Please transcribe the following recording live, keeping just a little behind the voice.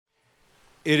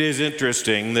It is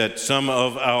interesting that some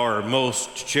of our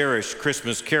most cherished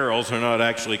Christmas carols are not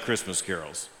actually Christmas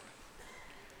carols,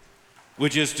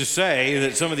 which is to say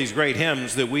that some of these great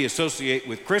hymns that we associate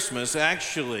with Christmas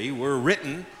actually were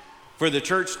written for the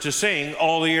church to sing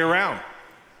all the year round.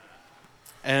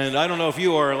 And I don't know if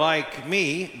you are like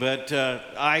me, but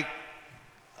I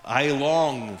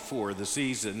long for the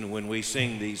season when we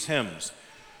sing these hymns.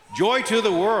 Joy to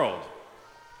the world,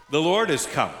 the Lord is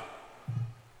come.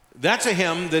 That's a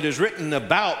hymn that is written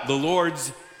about the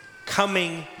Lord's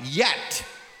coming yet.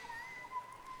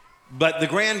 But the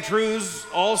grand truths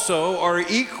also are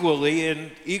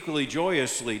equally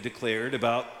joyously declared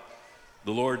about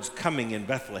the Lord's coming in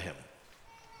Bethlehem.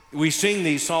 We sing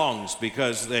these songs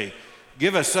because they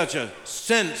give us such a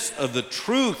sense of the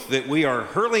truth that we are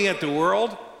hurling at the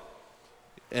world,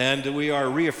 and we are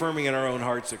reaffirming in our own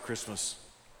hearts at Christmas.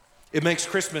 It makes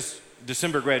Christmas,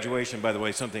 December graduation, by the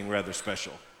way, something rather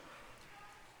special.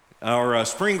 Our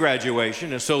spring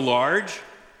graduation is so large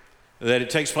that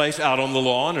it takes place out on the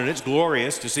lawn, and it's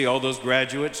glorious to see all those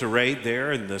graduates arrayed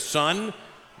there in the sun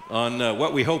on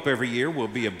what we hope every year will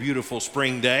be a beautiful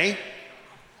spring day.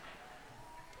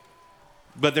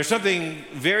 But there's something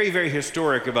very, very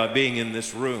historic about being in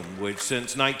this room, which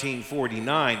since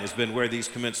 1949 has been where these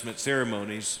commencement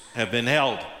ceremonies have been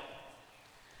held.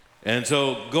 And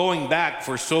so going back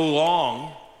for so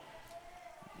long,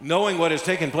 knowing what has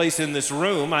taken place in this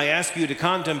room, I ask you to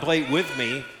contemplate with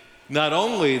me not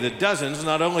only the dozens,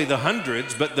 not only the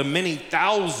hundreds, but the many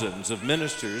thousands of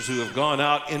ministers who have gone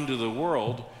out into the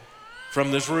world from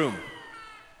this room.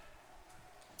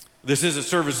 This is a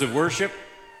service of worship.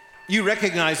 You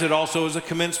recognize it also as a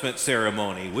commencement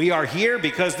ceremony. We are here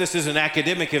because this is an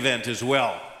academic event as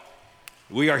well.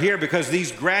 We are here because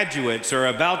these graduates are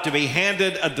about to be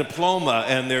handed a diploma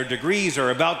and their degrees are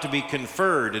about to be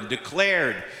conferred and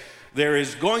declared. There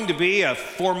is going to be a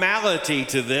formality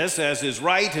to this, as is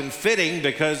right and fitting,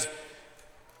 because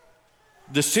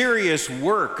the serious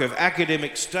work of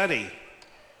academic study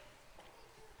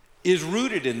is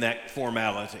rooted in that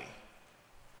formality.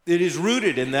 It is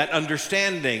rooted in that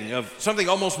understanding of something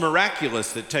almost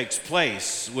miraculous that takes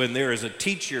place when there is a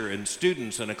teacher and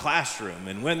students in a classroom,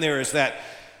 and when there is that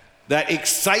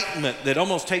excitement that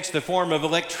almost takes the form of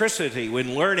electricity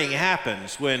when learning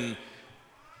happens, when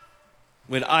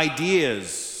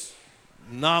ideas,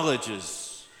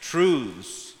 knowledges,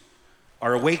 truths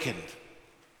are awakened.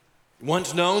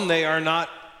 Once known, they are not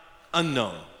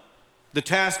unknown. The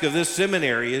task of this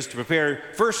seminary is to prepare,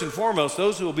 first and foremost,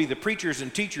 those who will be the preachers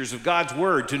and teachers of God's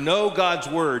Word, to know God's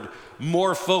Word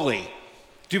more fully,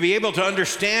 to be able to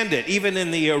understand it, even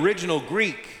in the original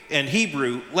Greek and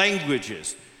Hebrew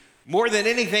languages. More than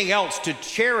anything else, to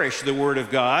cherish the Word of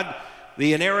God,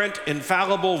 the inerrant,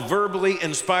 infallible, verbally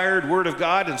inspired Word of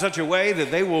God, in such a way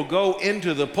that they will go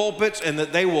into the pulpits and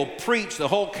that they will preach the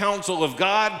whole counsel of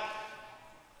God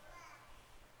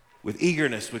with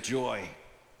eagerness, with joy,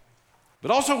 but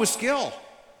also with skill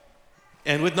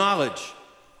and with knowledge.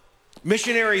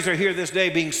 Missionaries are here this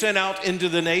day being sent out into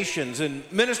the nations, and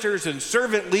ministers and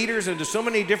servant leaders into so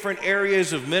many different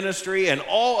areas of ministry, and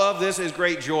all of this is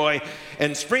great joy.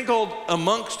 And sprinkled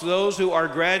amongst those who are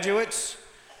graduates,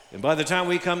 and by the time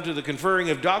we come to the conferring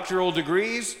of doctoral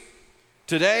degrees,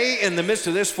 today, in the midst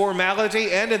of this formality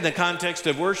and in the context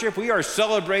of worship, we are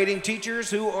celebrating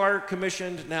teachers who are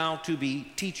commissioned now to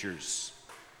be teachers.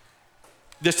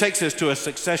 This takes us to a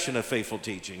succession of faithful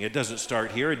teaching. It doesn't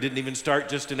start here. It didn't even start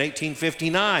just in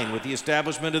 1859 with the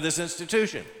establishment of this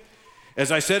institution.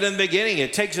 As I said in the beginning,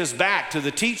 it takes us back to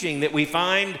the teaching that we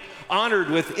find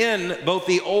honored within both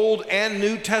the Old and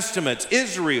New Testaments.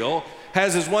 Israel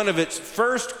has as one of its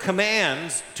first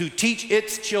commands to teach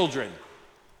its children.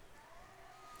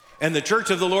 And the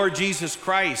Church of the Lord Jesus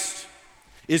Christ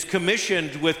is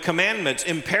commissioned with commandments,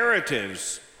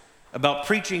 imperatives, about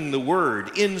preaching the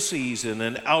word in season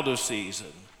and out of season.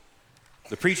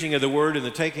 The preaching of the word and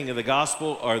the taking of the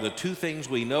gospel are the two things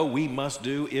we know we must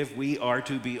do if we are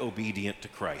to be obedient to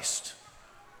Christ.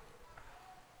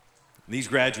 These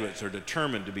graduates are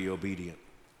determined to be obedient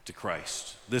to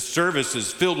Christ. This service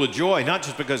is filled with joy, not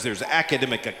just because there's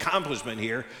academic accomplishment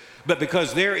here, but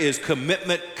because there is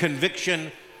commitment,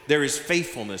 conviction, there is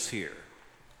faithfulness here.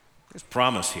 There's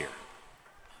promise here.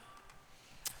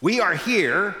 We are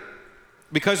here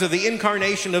because of the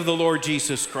incarnation of the Lord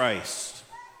Jesus Christ.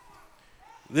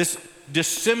 This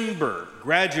December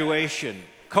graduation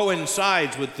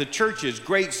coincides with the church's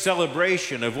great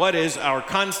celebration of what is our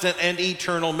constant and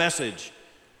eternal message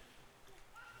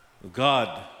of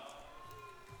God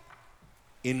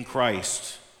in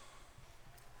Christ.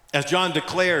 As John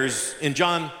declares in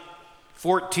John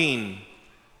 14,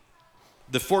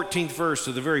 The 14th verse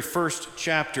of the very first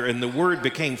chapter, and the Word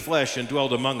became flesh and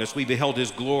dwelt among us. We beheld his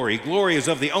glory. Glory is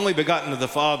of the only begotten of the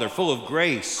Father, full of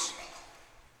grace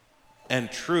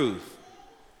and truth.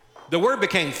 The Word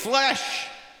became flesh.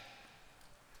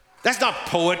 That's not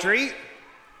poetry.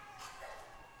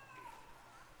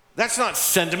 That's not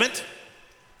sentiment.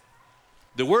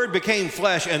 The Word became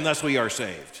flesh, and thus we are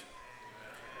saved.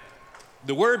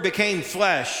 The Word became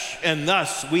flesh, and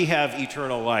thus we have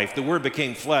eternal life. The Word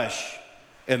became flesh,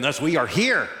 and thus we are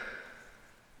here.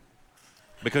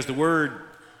 Because the Word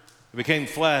who became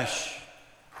flesh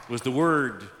was the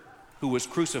Word who was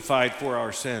crucified for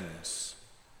our sins,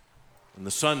 and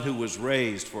the Son who was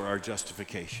raised for our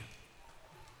justification.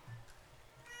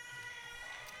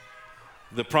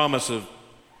 The promise of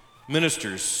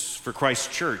ministers for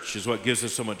Christ's church is what gives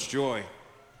us so much joy.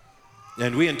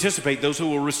 And we anticipate those who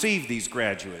will receive these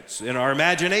graduates. In our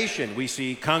imagination, we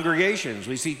see congregations,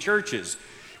 we see churches,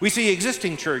 we see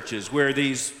existing churches where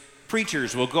these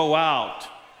preachers will go out.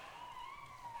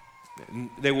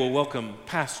 They will welcome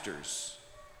pastors.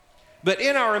 But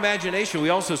in our imagination, we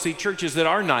also see churches that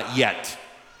are not yet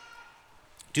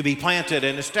to be planted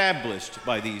and established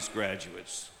by these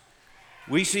graduates.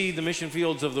 We see the mission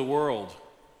fields of the world,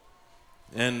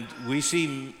 and we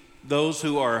see those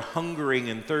who are hungering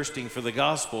and thirsting for the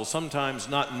gospel, sometimes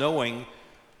not knowing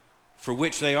for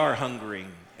which they are hungering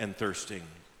and thirsting,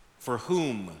 for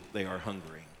whom they are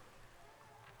hungering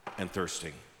and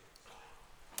thirsting.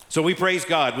 So we praise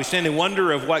God. We stand in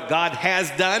wonder of what God has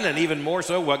done, and even more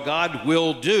so, what God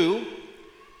will do.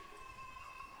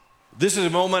 This is a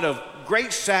moment of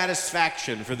great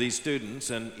satisfaction for these students,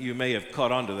 and you may have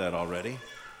caught on to that already.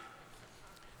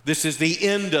 This is the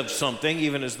end of something,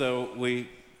 even as though we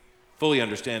fully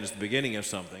understand it's the beginning of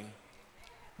something.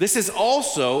 This is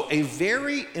also a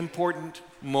very important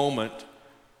moment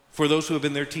for those who have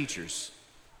been their teachers.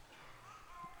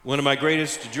 One of my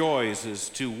greatest joys is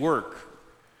to work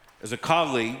as a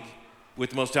colleague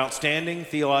with the most outstanding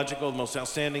theological, most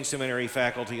outstanding seminary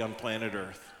faculty on planet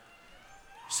Earth.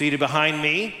 Seated behind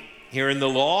me here in the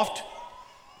loft,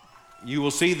 you will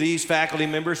see these faculty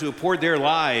members who have poured their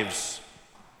lives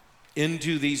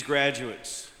into these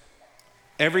graduates.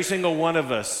 Every single one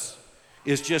of us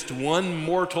is just one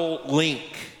mortal link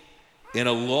in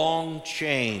a long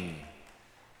chain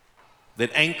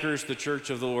that anchors the church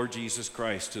of the Lord Jesus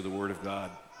Christ to the Word of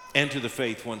God and to the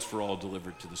faith once for all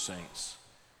delivered to the saints.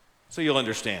 So you'll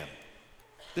understand,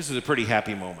 this is a pretty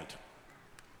happy moment.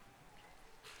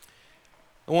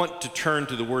 I want to turn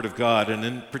to the Word of God, and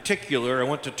in particular, I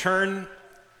want to turn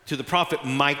to the prophet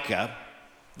Micah,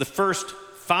 the first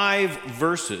 5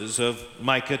 verses of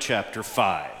Micah chapter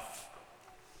 5.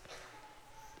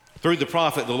 Through the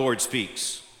prophet, the Lord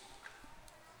speaks.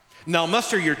 Now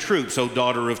muster your troops, O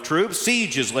daughter of troops.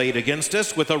 Siege is laid against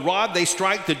us. With a rod they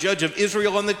strike the judge of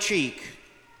Israel on the cheek.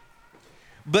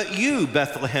 But you,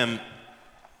 Bethlehem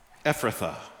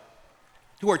Ephrathah,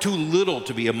 who are too little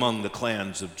to be among the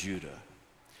clans of Judah,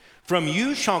 from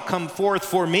you shall come forth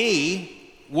for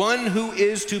me one who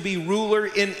is to be ruler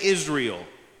in Israel,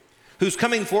 whose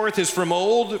coming forth is from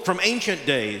old, from ancient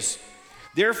days.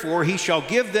 Therefore he shall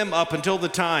give them up until the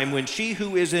time when she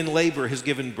who is in labor has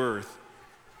given birth.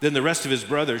 Then the rest of his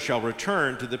brothers shall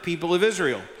return to the people of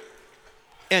Israel.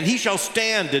 And he shall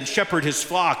stand and shepherd his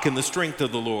flock in the strength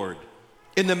of the Lord,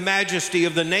 in the majesty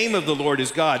of the name of the Lord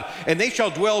his God. And they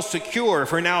shall dwell secure,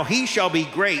 for now he shall be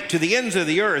great to the ends of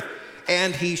the earth,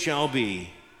 and he shall be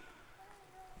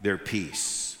their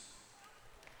peace.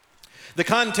 The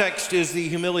context is the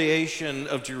humiliation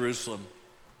of Jerusalem.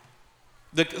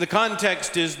 The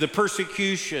context is the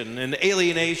persecution and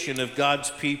alienation of God's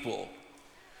people.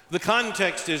 The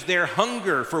context is their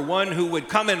hunger for one who would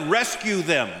come and rescue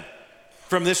them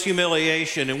from this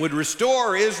humiliation and would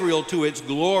restore Israel to its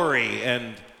glory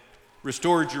and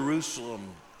restore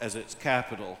Jerusalem as its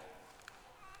capital.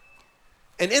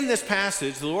 And in this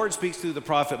passage, the Lord speaks through the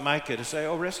prophet Micah to say,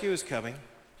 rescue is coming.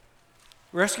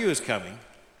 Rescue is coming.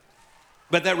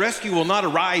 But that rescue will not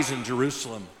arise in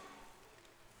Jerusalem.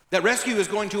 That rescue is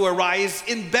going to arise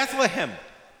in Bethlehem.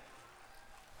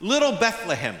 Little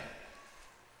Bethlehem.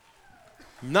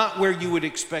 Not where you would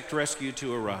expect rescue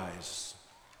to arise.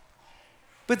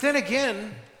 But then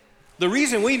again, the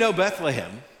reason we know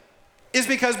Bethlehem is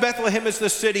because Bethlehem is the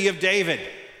city of David.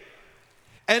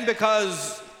 And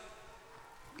because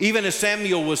even as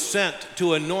Samuel was sent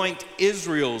to anoint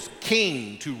Israel's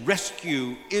king to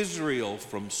rescue Israel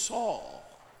from Saul,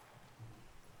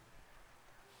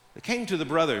 they came to the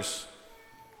brothers,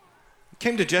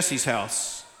 came to Jesse's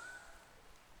house,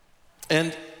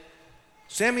 and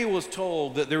Samuel was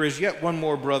told that there is yet one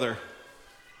more brother,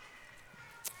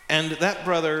 And that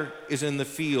brother is in the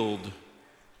field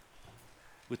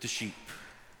with the sheep.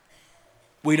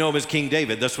 We know him as King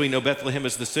David, thus we know Bethlehem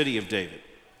as the city of David.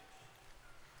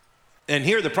 And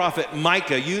here the prophet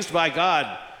Micah, used by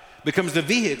God, becomes the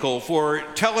vehicle for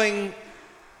telling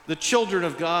the children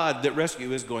of God that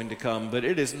rescue is going to come, but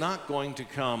it is not going to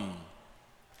come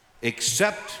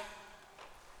except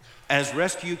as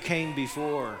rescue came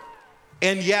before.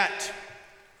 And yet,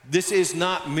 this is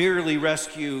not merely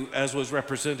rescue as was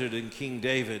represented in King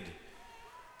David.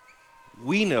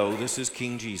 We know this is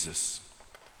King Jesus.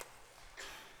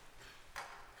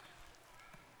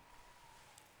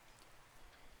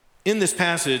 In this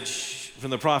passage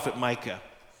from the prophet Micah,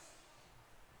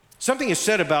 something is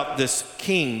said about this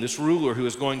king, this ruler who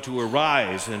is going to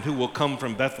arise and who will come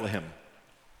from Bethlehem.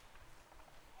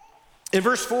 In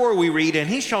verse 4 we read, "And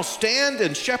he shall stand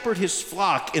and shepherd his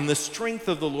flock in the strength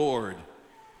of the Lord,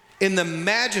 in the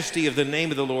majesty of the name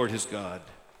of the Lord his God.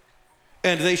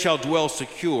 And they shall dwell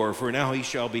secure, for now he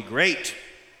shall be great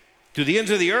to the ends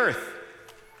of the earth,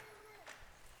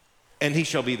 and he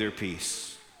shall be their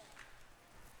peace."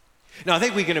 Now I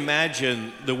think we can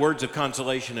imagine the words of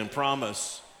consolation and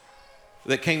promise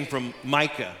that came from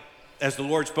Micah as the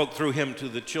Lord spoke through him to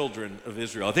the children of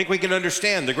Israel. I think we can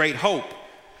understand the great hope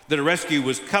that a rescue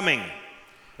was coming.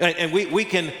 And we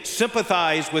can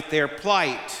sympathize with their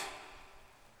plight.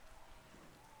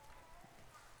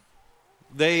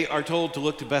 They are told to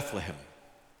look to Bethlehem,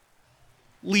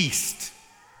 least.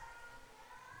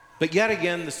 But yet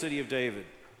again, the city of David.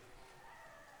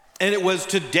 And it was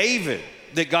to David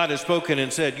that God has spoken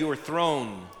and said, "Your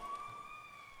throne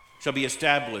shall be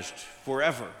established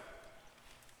forever."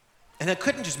 And that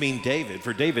couldn't just mean David,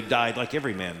 for David died like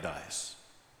every man dies.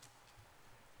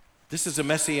 This is a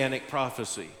messianic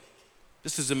prophecy.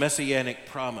 This is a messianic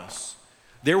promise.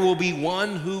 There will be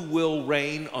one who will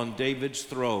reign on David's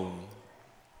throne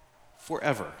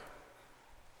forever.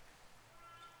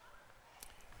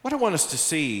 What I want us to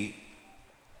see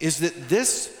is that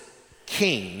this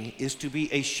king is to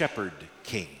be a shepherd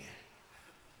king.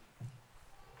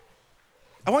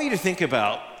 I want you to think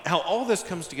about how all this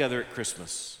comes together at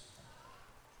Christmas.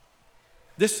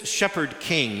 This shepherd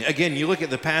king, again, you look at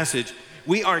the passage,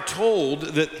 we are told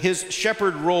that his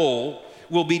shepherd role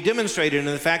will be demonstrated in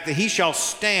the fact that he shall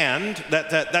stand.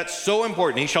 That's so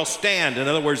important. He shall stand. In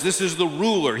other words, this is the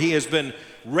ruler. He has been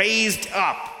raised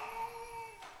up.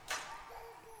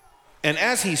 And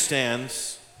as he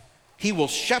stands, he will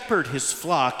shepherd his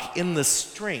flock in the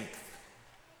strength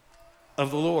of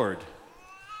the Lord.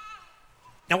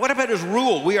 Now, what about his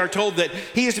rule? We are told that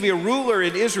he is to be a ruler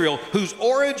in Israel whose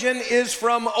origin is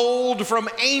from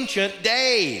ancient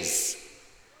days.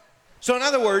 So in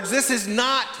other words, this is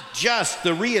not just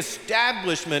the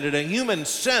reestablishment in a human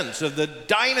sense of the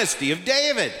dynasty of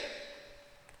David.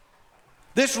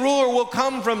 This ruler will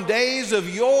come from days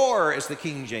of yore, as the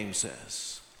King James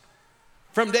says.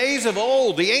 From days of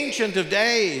old, the ancient of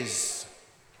days.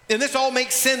 And this all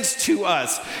makes sense to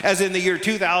us as in the year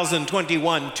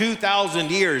 2021, 2,000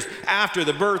 years after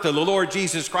the birth of the Lord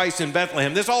Jesus Christ in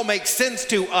Bethlehem. This all makes sense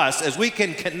to us as we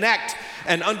can connect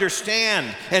and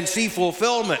understand and see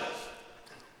fulfillment.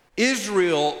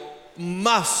 Israel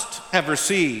must have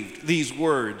received these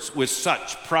words with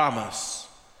such promise.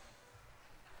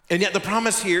 And yet the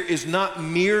promise here is not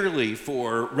merely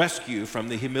for rescue from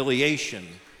the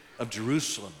humiliation of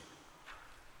Jerusalem.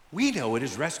 We know it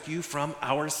is rescue from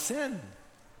our sin.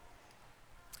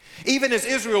 Even as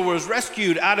Israel was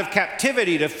rescued out of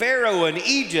captivity to Pharaoh in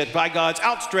Egypt by God's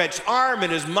outstretched arm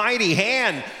and his mighty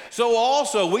hand, so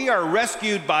also we are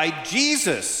rescued by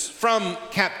Jesus from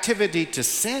captivity to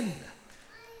sin.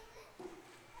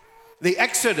 The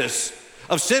exodus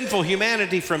of sinful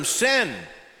humanity from sin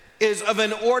is of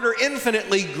an order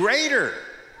infinitely greater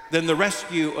than the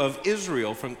rescue of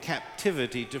Israel from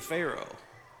captivity to Pharaoh.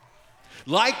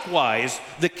 Likewise,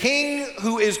 the king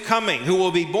who is coming, who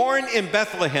will be born in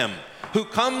Bethlehem, who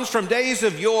comes from days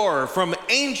of yore, from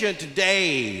ancient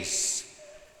days,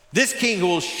 this king who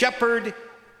will shepherd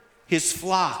his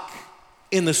flock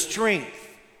in the strength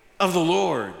of the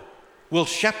Lord, will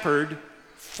shepherd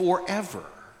forever.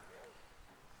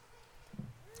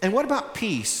 And what about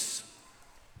peace?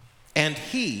 And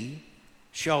he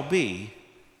shall be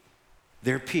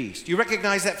their peace. Do you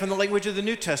recognize that from the language of the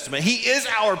New Testament? He is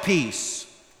our peace.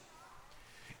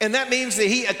 And that means that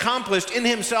he accomplished in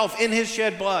himself, in his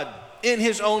shed blood, in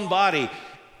his own body,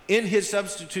 in his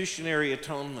substitutionary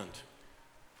atonement,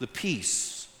 the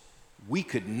peace we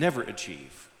could never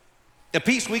achieve. A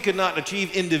peace we could not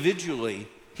achieve individually,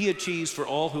 he achieves for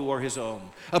all who are his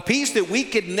own. A peace that we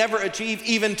could never achieve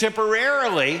even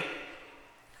temporarily,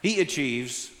 he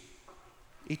achieves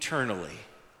eternally.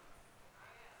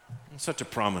 Such a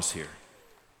promise here.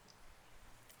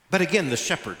 But again, the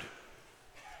shepherd.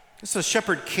 It's the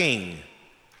shepherd king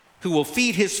who will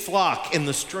feed his flock in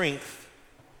the strength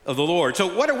of the Lord.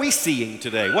 So what are we seeing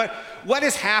today? What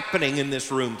is happening in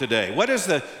this room today? What is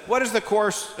the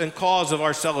course and cause of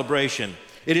our celebration?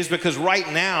 It is because right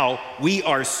now we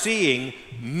are seeing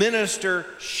minister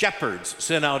shepherds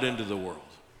sent out into the world.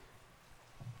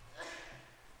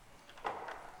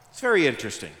 It's very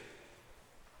interesting.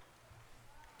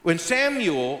 When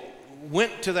Samuel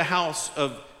went to the house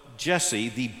of Jesse,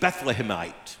 the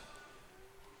Bethlehemite,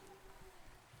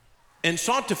 and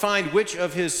sought to find which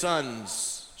of his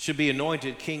sons should be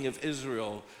anointed king of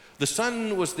Israel, the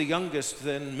son was the youngest,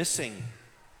 then missing.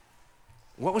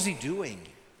 What was he doing?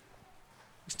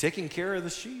 He's taking care of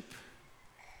the sheep.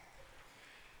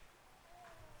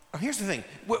 Now, here's the thing.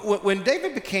 When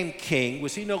David became king,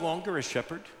 was he no longer a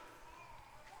shepherd?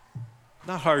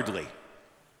 Not hardly.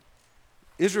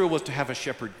 Israel was to have a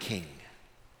shepherd king,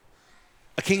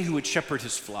 a king who would shepherd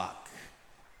his flock.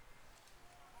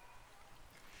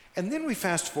 And then we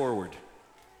fast forward.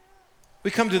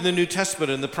 We come to the New Testament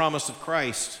and the promise of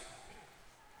Christ.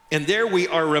 And there we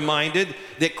are reminded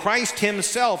that Christ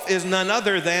himself is none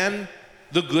other than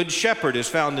the good shepherd, as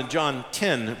found in John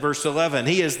 10, verse 11.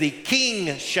 He is the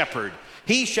king shepherd.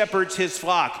 He shepherds his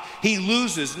flock. He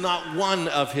loses not one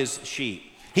of his sheep.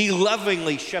 He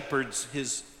lovingly shepherds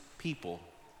his people.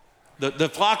 The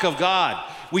flock of God.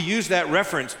 We use that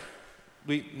reference.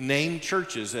 We name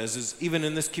churches, as is even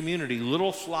in this community,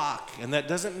 little flock. And that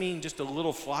doesn't mean just a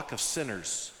little flock of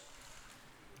sinners.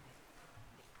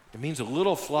 It means a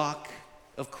little flock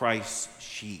of Christ's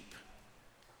sheep,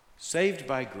 saved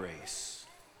by grace.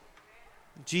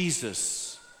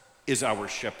 Jesus is our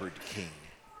shepherd king.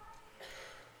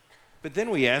 But then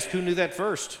we ask, who knew that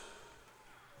first?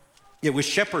 It was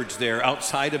shepherds there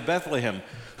outside of Bethlehem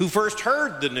who first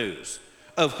heard the news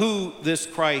of who this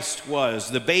Christ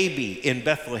was, the baby in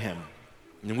Bethlehem.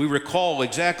 And we recall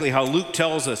exactly how Luke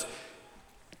tells us.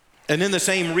 And in the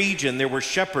same region, there were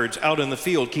shepherds out in the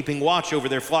field, keeping watch over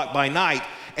their flock by night.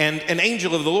 And an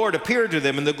angel of the Lord appeared to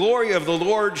them, and the glory of the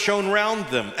Lord shone round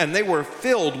them, and they were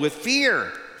filled with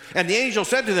fear. And the angel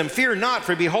said to them, "Fear not,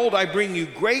 for behold, I bring you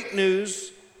great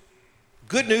news,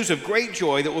 good news of great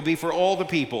joy that will be for all the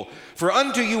people. For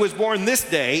unto you is born this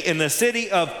day in the city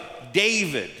of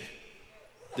David,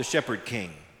 the shepherd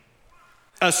king,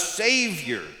 a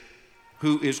Savior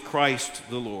who is Christ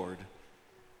the Lord.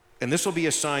 And this will be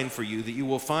a sign for you, that you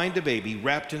will find a baby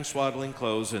wrapped in swaddling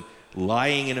clothes and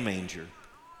lying in a manger."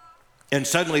 And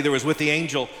suddenly there was with the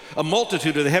angel a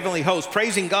multitude of the heavenly host,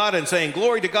 praising God and saying,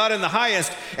 "Glory to God in the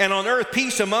highest, and on earth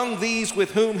peace among these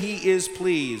with whom he is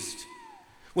pleased."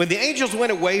 When the angels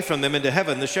went away from them into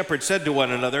heaven, the shepherds said to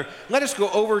one another, "Let us go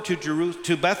over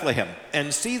to Bethlehem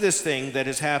and see this thing that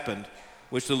has happened,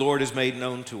 which the Lord has made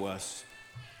known to us."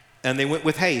 And they went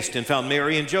with haste and found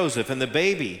Mary and Joseph and the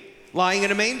baby lying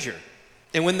in a manger.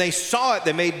 And when they saw it,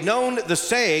 they made known the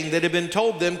saying that had been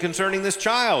told them concerning this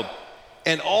child.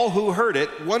 And all who heard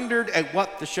it wondered at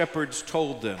what the shepherds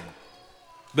told them.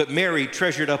 But Mary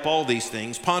treasured up all these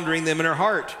things, pondering them in her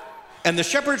heart. And the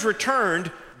shepherds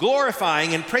returned,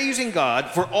 glorifying and praising God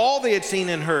for all they had seen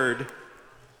and heard,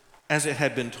 as it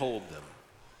had been told them.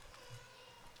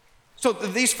 So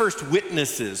these first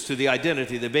witnesses to the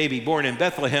identity of the baby born in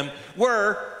Bethlehem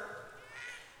were,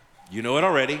 you know it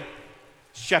already,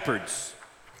 shepherds.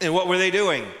 And what were they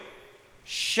doing?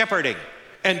 Shepherding.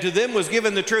 And to them was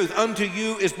given the truth. Unto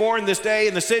you is born this day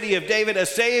in the city of David a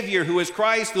Savior who is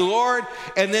Christ the Lord.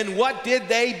 And then what did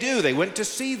they do? They went to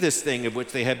see this thing of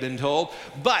which they had been told.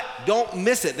 But don't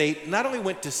miss it. They not only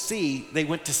went to see, they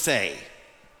went to say.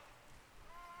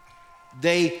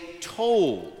 They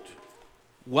told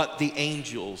what the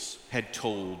angels had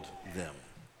told them.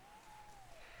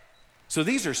 So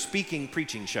these are speaking,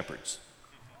 preaching shepherds.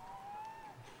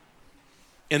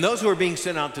 And those who are being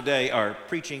sent out today are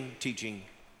preaching, teaching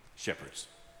shepherds.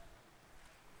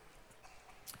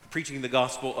 Preaching the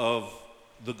gospel of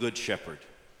the good shepherd,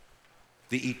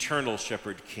 the eternal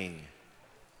shepherd king.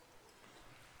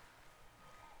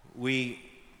 We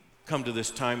come to this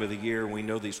time of the year, we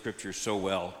know these scriptures so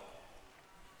well.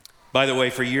 By the way,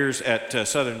 for years at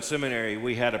Southern Seminary,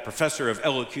 we had a professor of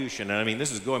elocution. And I mean,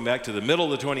 this is going back to the middle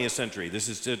of the 20th century. This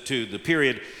is to the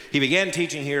period he began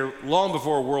teaching here long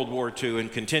before World War II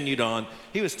and continued on.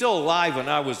 He was still alive when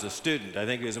I was a student. I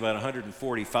think he was about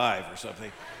 145 or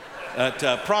something.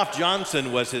 Prof.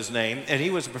 Johnson was his name, and he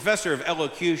was a professor of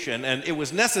elocution. And it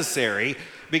was necessary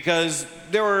because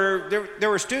there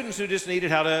were students who just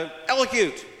needed how to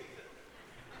elocute.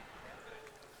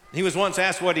 He was once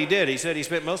asked what he did. He said he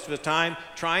spent most of his time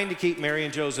trying to keep Mary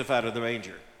and Joseph out of the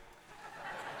manger.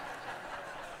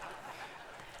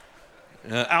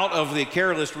 out of the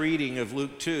careless reading of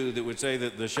Luke 2 that would say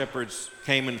that the shepherds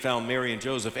came and found Mary and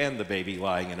Joseph and the baby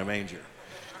lying in a manger.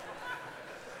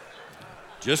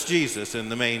 Just Jesus in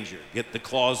the manger. Get the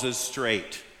clauses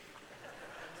straight.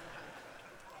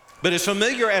 But as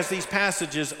familiar as these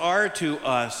passages are to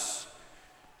us,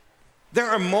 there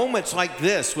are moments like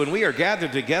this when we are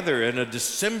gathered together in a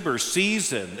December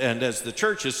season, and as the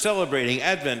church is celebrating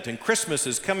Advent and Christmas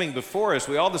is coming before us,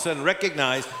 we all of a sudden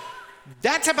recognize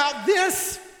that's about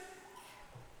this.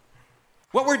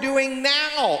 What we're doing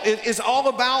now is all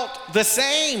about the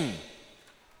same.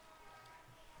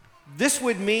 This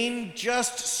would mean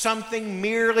just something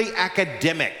merely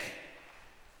academic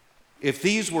if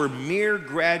these were mere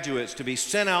graduates to be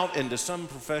sent out into some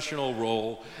professional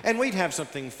role, and we'd have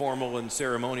something formal and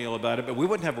ceremonial about it, but we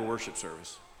wouldn't have a worship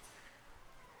service.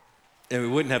 And we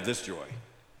wouldn't have this joy.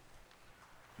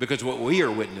 Because what we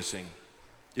are witnessing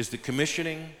is the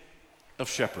commissioning of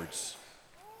shepherds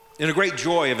and a great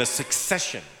joy of a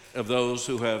succession of those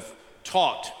who have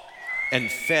taught and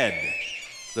fed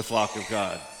the flock of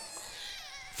God.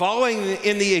 Following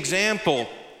in the example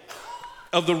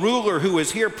of the ruler who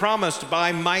is here promised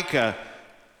by Micah,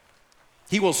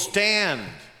 he will stand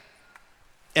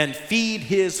and feed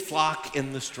his flock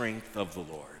in the strength of the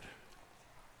Lord.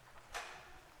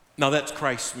 Now that's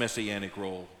Christ's messianic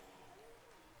role.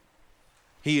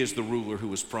 He is the ruler who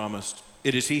was promised.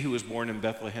 It is he who was born in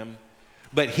Bethlehem.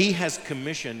 But he has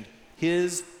commissioned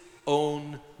his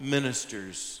own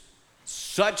ministers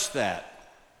such that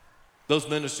those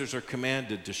ministers are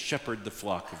commanded to shepherd the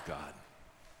flock of God.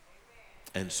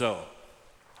 And so,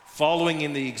 following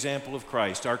in the example of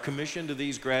Christ, our commission to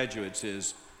these graduates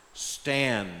is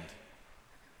stand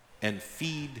and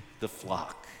feed the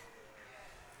flock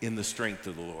in the strength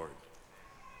of the Lord.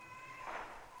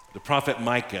 The prophet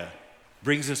Micah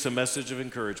brings us a message of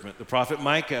encouragement. The prophet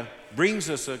Micah brings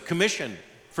us a commission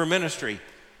for ministry.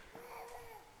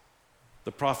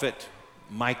 The prophet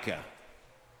Micah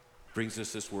brings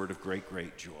us this word of great,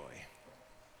 great joy.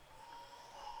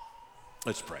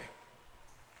 Let's pray.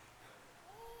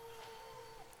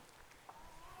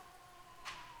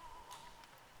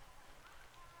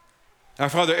 Our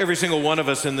Father, every single one of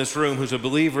us in this room who's a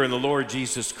believer in the Lord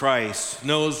Jesus Christ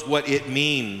knows what it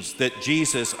means that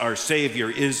Jesus, our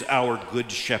Savior, is our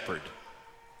good shepherd.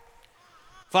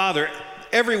 Father,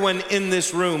 everyone in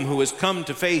this room who has come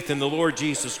to faith in the Lord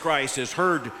Jesus Christ has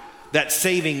heard that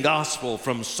saving gospel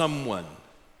from someone.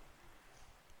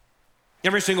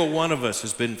 Every single one of us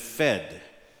has been fed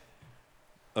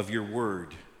of your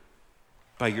word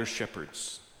by your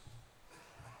shepherds.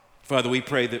 Father, we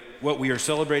pray that what we are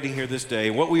celebrating here this day,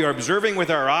 what we are observing with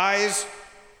our eyes,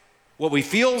 what we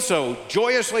feel so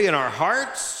joyously in our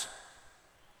hearts,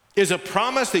 is a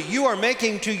promise that you are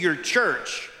making to your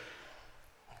church,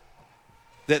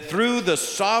 that through the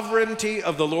sovereignty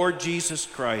of the Lord Jesus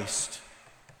Christ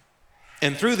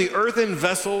and through the earthen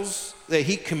vessels that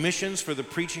he commissions for the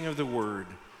preaching of the word,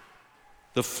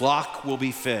 the flock will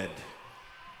be fed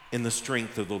in the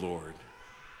strength of the Lord.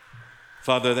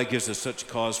 Father, that gives us such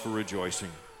cause for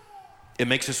rejoicing. It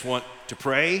makes us want to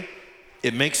pray.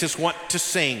 It makes us want to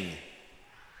sing.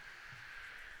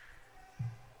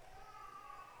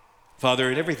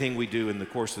 Father, in everything we do in the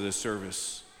course of this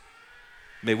service,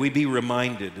 may we be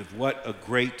reminded of what a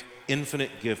great,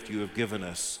 infinite gift you have given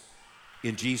us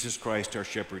in Jesus Christ, our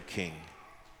Shepherd King.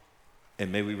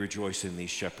 And may we rejoice in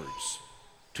these shepherds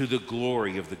to the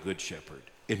glory of the Good Shepherd,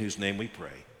 in whose name we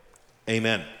pray.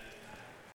 Amen.